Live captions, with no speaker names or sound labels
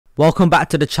Welcome back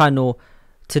to the channel.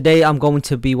 Today I'm going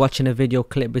to be watching a video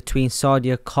clip between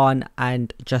Sadia Khan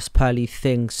and Just Pearly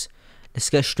Things. Let's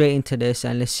get straight into this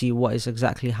and let's see what is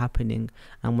exactly happening.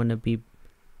 I'm going to be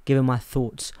giving my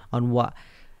thoughts on what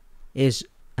is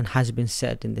and has been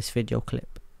said in this video clip.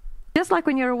 Just like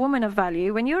when you're a woman of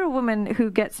value, when you're a woman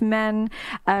who gets men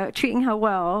treating her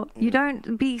well,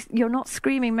 you're not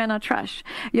screaming men are trash.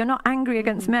 You're not angry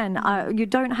against men. You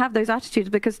don't have those attitudes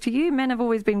because to you, men have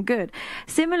always been good.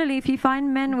 Similarly, if you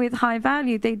find men with high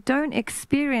value, they don't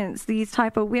experience these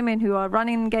type of women who are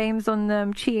running games on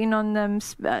them, cheating on them,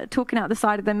 talking out the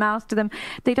side of their mouth to them.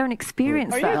 They don't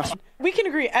experience that. We can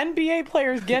agree, NBA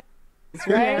players get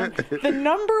right? The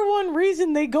number one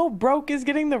reason they go broke is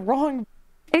getting the wrong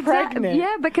pregnant.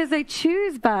 Yeah, because they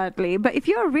choose badly. But if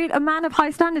you're a man of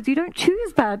high standards, you don't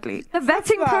choose badly. The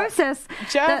vetting process.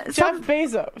 Jeff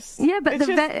Bezos. Yeah, but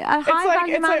a high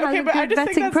value man has a good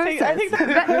vetting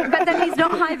process. But then he's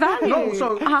not high value. No,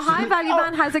 so a high value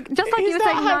man has a just like you were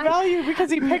saying. He's not high value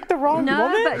because he picked the wrong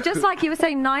woman. But just like you were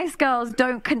saying, nice girls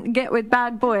don't get with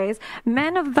bad boys.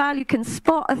 Men of value can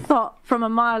spot a thought from a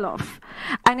mile off,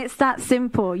 and it's that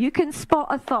simple. You can spot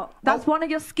a thought. That's one of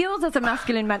your skills as a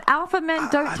masculine man. Alpha men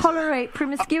don't tolerate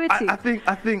promiscuity. I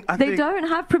think they don't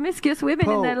have promiscuous women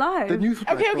in their lives.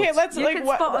 Okay, let's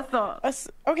spot a thought.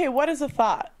 Okay, what is a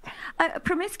thought?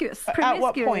 Promiscuous. At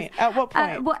what point? At what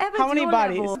point? Whatever. How many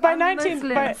bodies? Level. By I'm 19.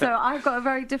 Muslim, so I've got a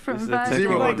very different version.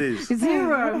 Zero bodies.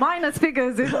 Zero. Minus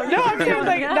figures. No, I mean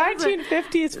like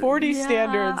 1950s, 40s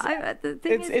standards.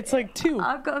 It's like 2.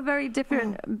 I've got a very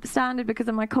different standard because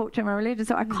of my culture and my religion,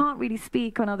 so I can't really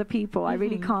speak on other people. I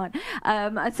really can't.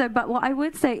 But what I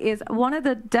would say is one of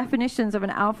the definitions of an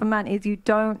alpha man is you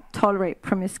don't tolerate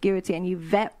promiscuity and you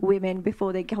vet women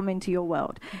before they come into your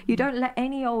world. You don't let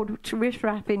any old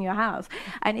riffraff in your house,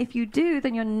 and if you do,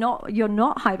 then you're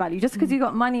not high value. Just because you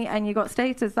got money and you got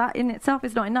status, that in itself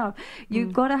is not enough.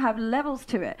 You've got to have levels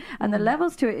to it, and the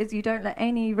levels to it is you don't let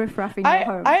any riffraff in your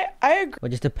home. I agree. Well,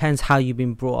 it just depends how you've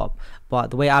been brought up, but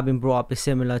the way I've been brought up is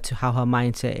similar to how her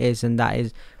mindset is, and that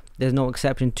is there's no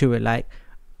exception to it. Like,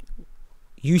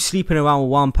 you sleeping around with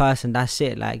one person, that's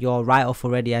it. Like, you're right off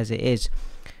already as it is.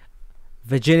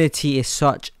 Virginity is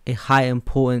such a high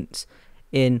importance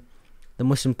in the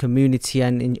Muslim community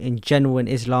and in general in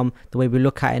Islam, the way we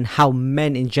look at it, and how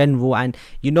men in general, and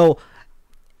you know,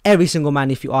 every single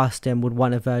man, if you ask them, would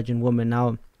want a virgin woman.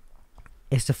 Now,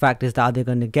 it's the fact is that they're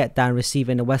going to get that and receive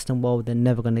it in the Western world. They're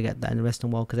never going to get that in the Western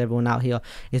world because everyone out here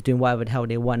is doing whatever the hell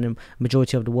they want, and the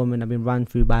majority of the women have been run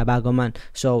through by a bag of man.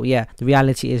 So yeah, the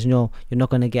reality is no, you're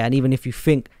not going to get. And even if you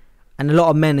think, and a lot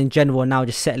of men in general are now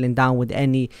just settling down with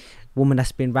any woman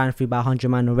that's been ran through by 100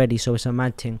 man already, so it's a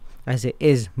mad thing as it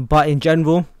is. But in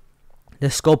general, the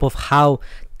scope of how,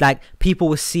 like, people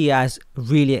will see as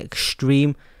really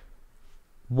extreme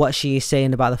what she is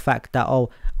saying about the fact that, oh,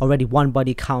 already one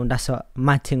body count, that's a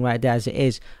mad thing right there as it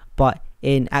is. But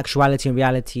in actuality and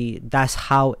reality, that's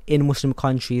how in Muslim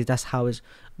countries, that's how it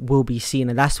will be seen,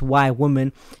 and that's why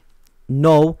women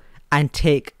know and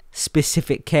take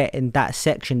specific care in that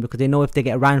section, because they know if they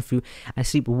get ran through and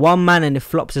sleep with one man and it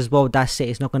flops as well, that's it.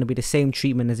 It's not going to be the same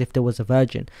treatment as if there was a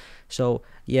virgin. So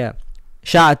yeah,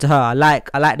 shout out to her. I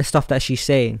like the stuff that she's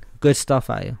saying. Good stuff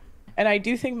out here. And I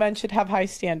do think men should have high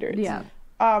standards. Yeah.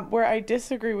 Where I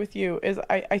disagree with you is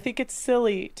I think it's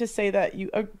silly to say that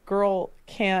a girl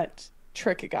can't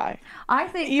trick a guy. I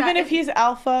think even if he's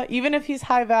alpha, even if he's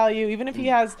high value, even if he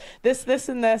has this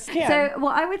and this. So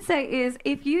what I would say is,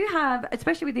 if you have,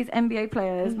 especially with these NBA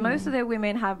players, most of their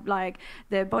women have like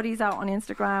their bodies out on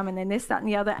Instagram and then this, that, and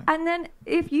the other. And then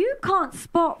if you can't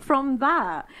spot from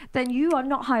that, then you are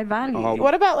not high value.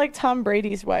 What about like Tom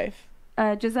Brady's wife,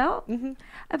 Giselle? Do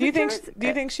you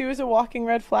think she was a walking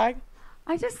red flag?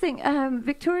 I just think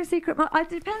Victoria's Secret, it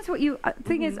depends what you,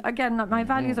 thing is, again, my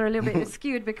values are a little bit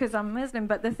skewed because I'm Muslim,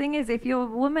 but the thing is, if your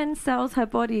woman sells her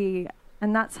body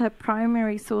and that's her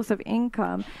primary source of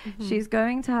income, she's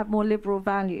going to have more liberal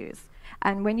values.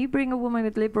 And when you bring a woman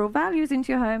with liberal values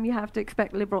into your home, you have to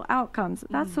expect liberal outcomes.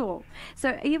 That's all.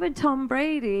 So even Tom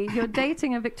Brady, you're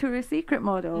dating a Victoria's Secret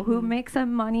model who makes her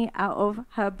money out of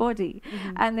her body.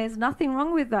 And there's nothing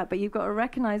wrong with that, but you've got to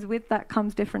recognize with that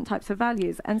comes different types of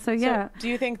values. And so, yeah. So do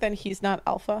you think then he's not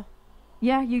alpha?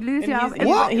 Yeah, you lose your alpha.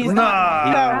 What? He's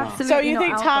Nah. not. So you not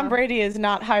think alpha. Tom Brady is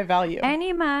not high value?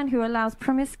 Any man who allows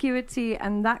promiscuity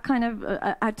and that kind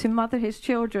of to mother his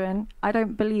children, I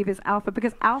don't believe is alpha,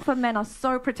 because alpha men are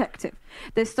so protective.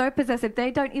 They're so possessive.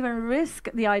 They don't even risk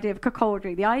the idea of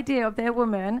cuckoldry, the idea of their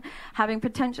woman having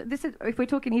potential. This is, if we're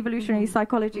talking evolutionary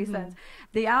psychology sense,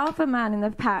 the alpha man in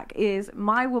the pack is,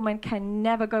 my woman can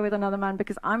never go with another man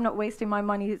because I'm not wasting my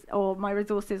money or my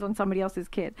resources on somebody else's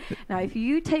kid. Now, if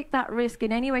you take that risk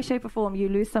in any way, shape or form, you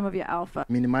lose some of your alpha.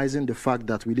 Minimizing the fact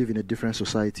that we live in a different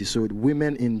society. So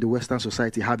women in the Western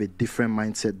society have a different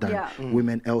mindset than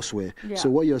women elsewhere. Yeah. So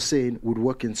what you're saying would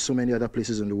work in so many other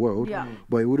places in the world,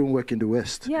 but it wouldn't work in the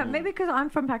West. Yeah, maybe because I'm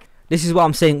from Pakistan. This is what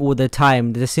I'm saying all the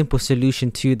time. There's a simple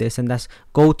solution to this, and that's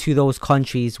go to those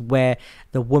countries where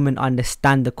the women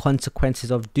understand the consequences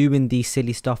of doing these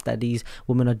silly stuff that these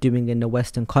women are doing in the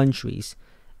Western countries.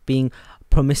 Being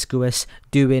promiscuous,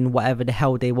 doing whatever the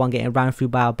hell they want, getting ran through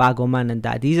by a bag of man and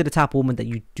that. These are the type of women that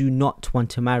you do not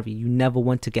want to marry. You never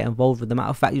want to get involved with them. Matter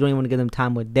of fact, you don't even want to give them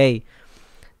time of day.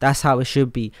 That's how it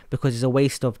should be, because it's a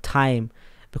waste of time,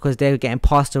 because they're getting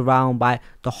passed around by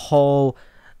the whole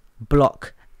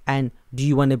block. And do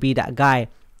you want to be that guy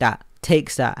that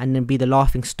takes that and then be the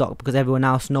laughing stock because everyone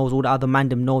else knows, all the other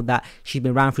mandem know that she's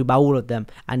been ran through by all of them,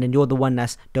 and then you're the one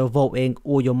that's devoting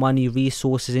all your money,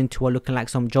 resources into her looking like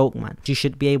some joke, man? You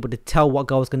should be able to tell what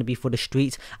girl is going to be for the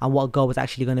streets and what girl is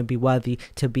actually going to be worthy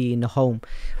to be in the home.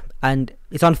 And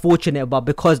it's unfortunate, but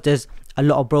because there's a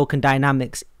lot of broken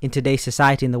dynamics in today's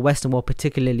society, in the Western world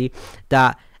particularly,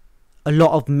 that a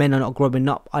lot of men are not growing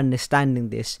up understanding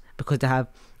this, because they have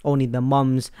only the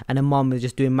mums, and the mum is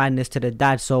just doing madness to the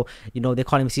dad, so you know they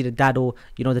can't even see the dad, or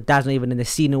you know the dad's not even in the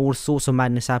scene, and all sorts of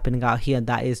madness happening out here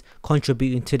that is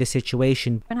contributing to the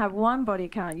situation. And have one body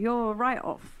count, you're a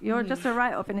write-off. You're just a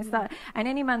write-off, and it's that. And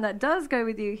any man that does go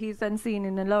with you, he's then seen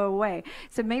in a lower way.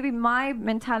 So maybe my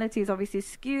mentality is obviously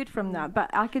skewed from that, but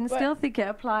I can still think it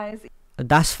applies.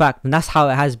 That's fact, and that's how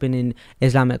it has been in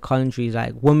Islamic countries.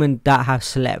 Like women that have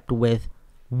slept with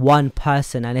one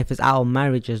person, and if it's out of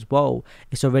marriage as well,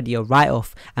 it's already a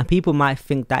write-off. And people might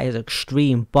think that is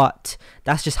extreme, but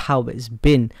that's just how it's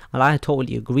been, and I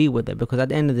totally agree with it, because at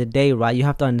the end of the day, right, you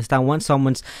have to understand, once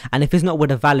someone's, and if it's not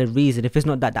with a valid reason, if it's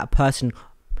not that that person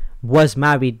was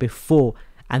married before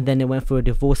and then it went through a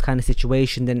divorce kind of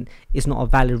situation, then it's not a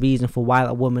valid reason for why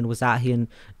a woman was out here and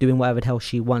doing whatever the hell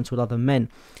she wants with other men,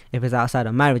 if it's outside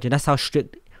of marriage. And that's how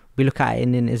strict we look at it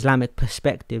in an Islamic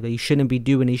perspective, that you shouldn't be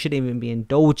doing it, you shouldn't even be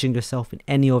indulging yourself in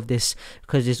any of this,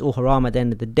 because it's all haram at the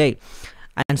end of the day.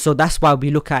 And so that's why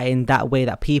we look at it in that way,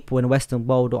 that people in the Western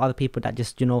world or other people that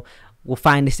just, you know, will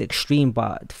find this extreme,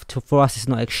 but for us it's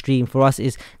not extreme. For us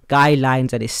it's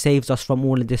guidelines, and it saves us from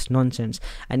all of this nonsense.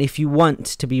 And if you want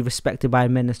to be respected by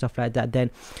men and stuff like that,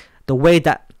 then the way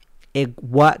that it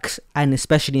works, and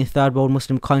especially in third world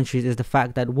Muslim countries, is the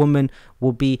fact that women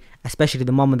will be, especially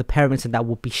the mom and the parents, and that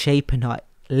will be shaping her,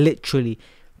 literally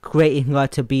creating her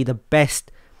to be the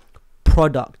best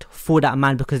product for that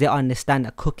man, because they understand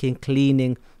that cooking,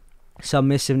 cleaning,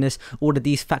 submissiveness, all of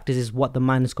these factors is what the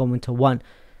man is going to want.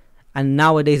 And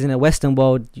nowadays in the Western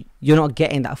world, you're not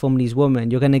getting that from these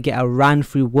women. You're going to get a ran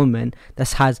through woman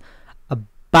that has a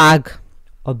bag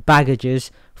of baggages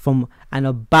from, and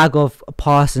a bag of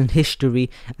past and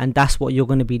history, and that's what you're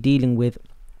going to be dealing with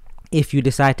if you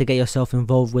decide to get yourself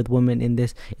involved with women in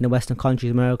the Western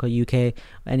countries, America, UK,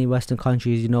 any Western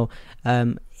countries. You know,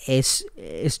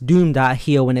 it's doomed out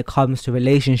here when it comes to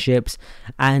relationships,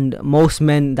 and most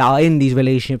men that are in these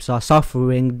relationships are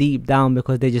suffering deep down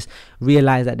because they just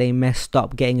realize that they messed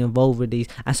up getting involved with these.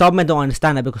 And some men don't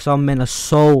understand that, because some men are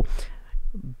so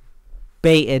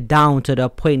baited down to the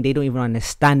point they don't even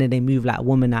understand it. They move like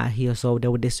women out here, so they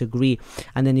will disagree.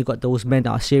 And then you got those men that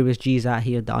are serious G's out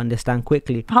here that understand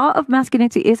quickly. Part of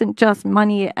masculinity isn't just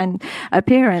money and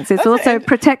appearance, it's also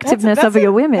protectiveness of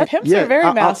your women. Pimps are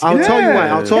very masculine. I'll tell you why.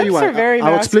 I'll tell you why.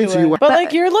 I'll explain to you why. But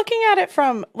like, you're looking at it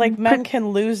from like, men can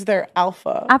lose their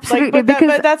alpha. Absolutely, like,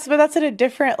 but that's at a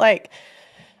different, like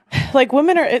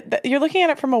women are, you're looking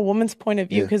at it from a woman's point of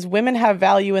view, because women have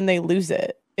value and they lose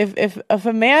it. If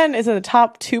a man is in the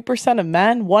top 2% of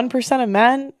men, 1% of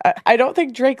men, I don't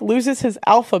think Drake loses his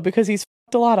alpha because he's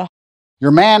fucked a lot of. Your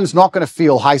man's not going to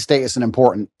feel high status and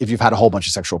important if you've had a whole bunch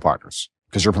of sexual partners,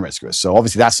 because you're promiscuous. So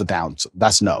obviously that's the down.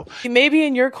 That's no. Maybe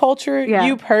in your culture,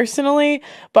 you personally,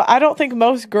 but I don't think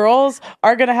most girls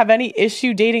are going to have any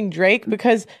issue dating Drake,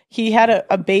 because he had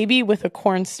a baby with a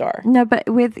corn star. No, but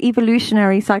with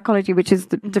evolutionary psychology, which is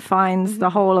defines the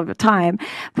whole of the time,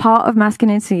 part of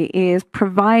masculinity is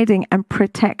providing and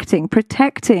protecting.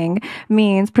 Protecting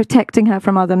means protecting her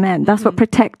from other men. That's what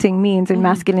protecting means in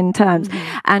masculine terms.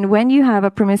 And when you have a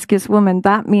promiscuous woman,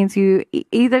 that means you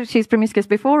either she's promiscuous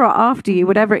before or after you,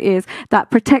 whatever it is,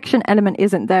 that protection element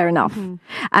isn't there enough.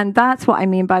 And that's what I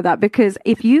mean by that, because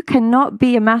if you cannot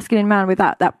be a masculine man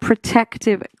without that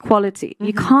protective quality,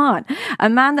 you can't. A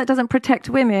man that doesn't protect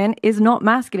women is not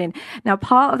masculine. Now,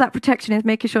 part of that protection is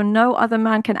making sure no other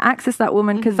man can access that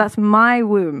woman, because that's my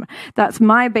womb, that's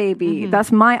my baby,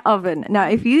 that's my oven. Now,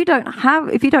 if you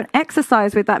don't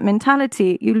exercise with that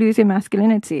mentality, you lose your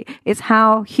masculinity. It's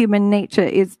how human nature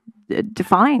is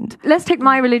defined. Let's take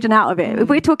my religion out of it. If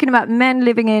we're talking about men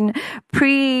living in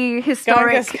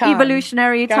prehistoric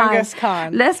evolutionary times,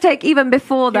 let's take even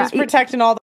before that. He was protecting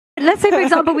all the Let's say, for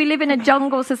example, we live in a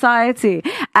jungle society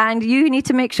and you need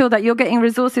to make sure that you're getting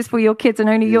resources for your kids and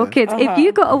only your kids. If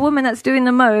you got a woman that's doing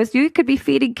the most, you could be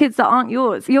feeding kids that aren't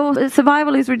yours. Your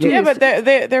survival is reduced. Yeah, but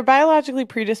they're biologically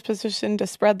predispositioned to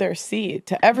spread their seed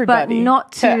to everybody. But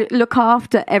not to look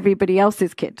after everybody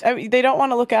else's kid. I mean, they don't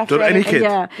want to look after any kid.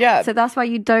 Yeah. So that's why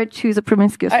you don't choose a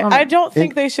promiscuous woman. I don't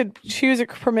think they should choose a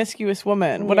promiscuous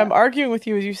woman. What I'm arguing with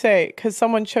you is you say, because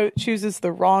someone chooses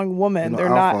the wrong woman, they're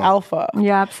not alpha.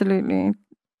 Yeah, absolutely.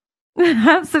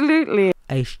 Absolutely.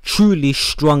 A truly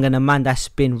strong and a man that's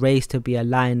been raised to be a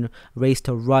lion, raised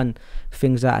to run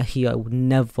things that he would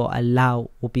never allow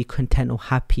or be content or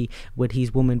happy with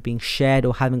his woman being shared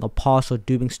or having a past or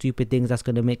doing stupid things that's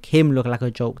going to make him look like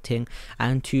a joke thing.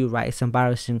 And two, right, it's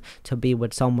embarrassing to be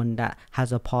with someone that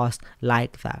has a past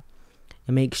like that.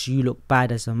 It makes you look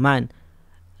bad as a man.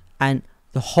 And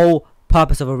the whole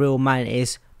purpose of a real man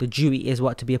is, the duty is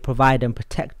what, to be a provider and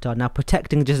protector. Now,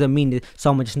 protecting doesn't mean that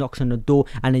someone just knocks on the door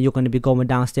and then you're going to be going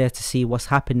downstairs to see what's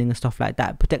happening and stuff like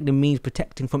that. Protecting means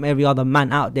protecting from every other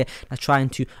man out there that's trying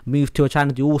to move to or trying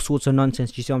to do all sorts of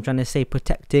nonsense. You see what I'm trying to say?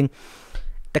 Protecting,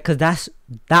 because that's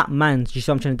that man's. You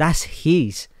see what I'm trying to, that's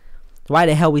his. Why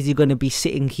the hell is he going to be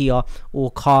sitting here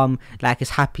all calm like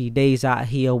it's happy days out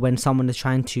here when someone is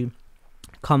trying to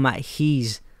come at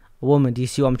his woman? Do you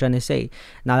see what I'm trying to say?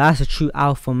 Now, that's a true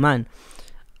alpha man.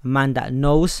 A man that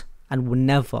knows and will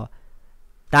never.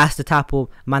 That's the type of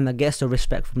man that gets the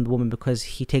respect from the woman, because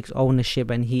he takes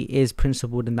ownership and he is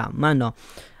principled in that manner.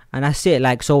 And that's it.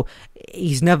 Like, so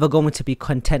he's never going to be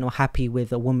content or happy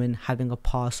with a woman having a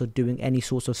past or doing any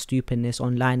sorts of stupidness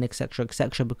online, etc.,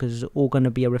 etc., because it's all going to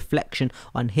be a reflection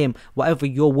on him. Whatever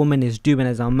your woman is doing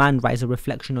as a man, right, is a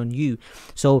reflection on you.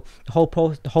 So the whole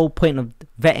point of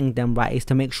vetting them, right, is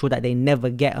to make sure that they never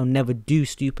get or never do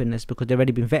stupidness, because they've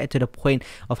already been vetted to the point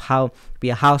of how to be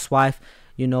a housewife,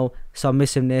 you know,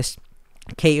 submissiveness,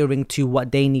 catering to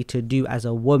what they need to do as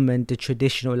a woman, the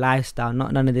traditional lifestyle,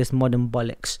 not none of this modern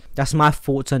bollocks. That's my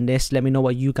thoughts on this. Let me know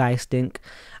what you guys think.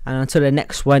 And until the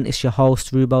next one, it's your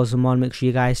host Rubel Zaman. Make sure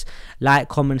you guys like,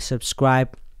 comment,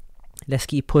 subscribe. Let's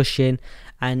keep pushing,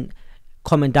 and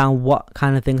comment down what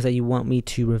kind of things that you want me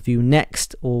to review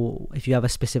next, or if you have a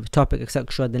specific topic,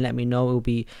 etc., then let me know. It will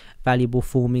be valuable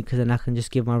for me, because then I can just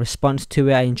give my response to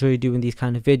it. I enjoy doing these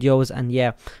kind of videos. And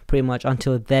yeah, pretty much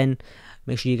until then,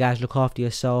 make sure you guys look after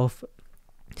yourself,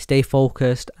 stay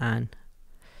focused, and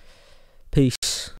peace.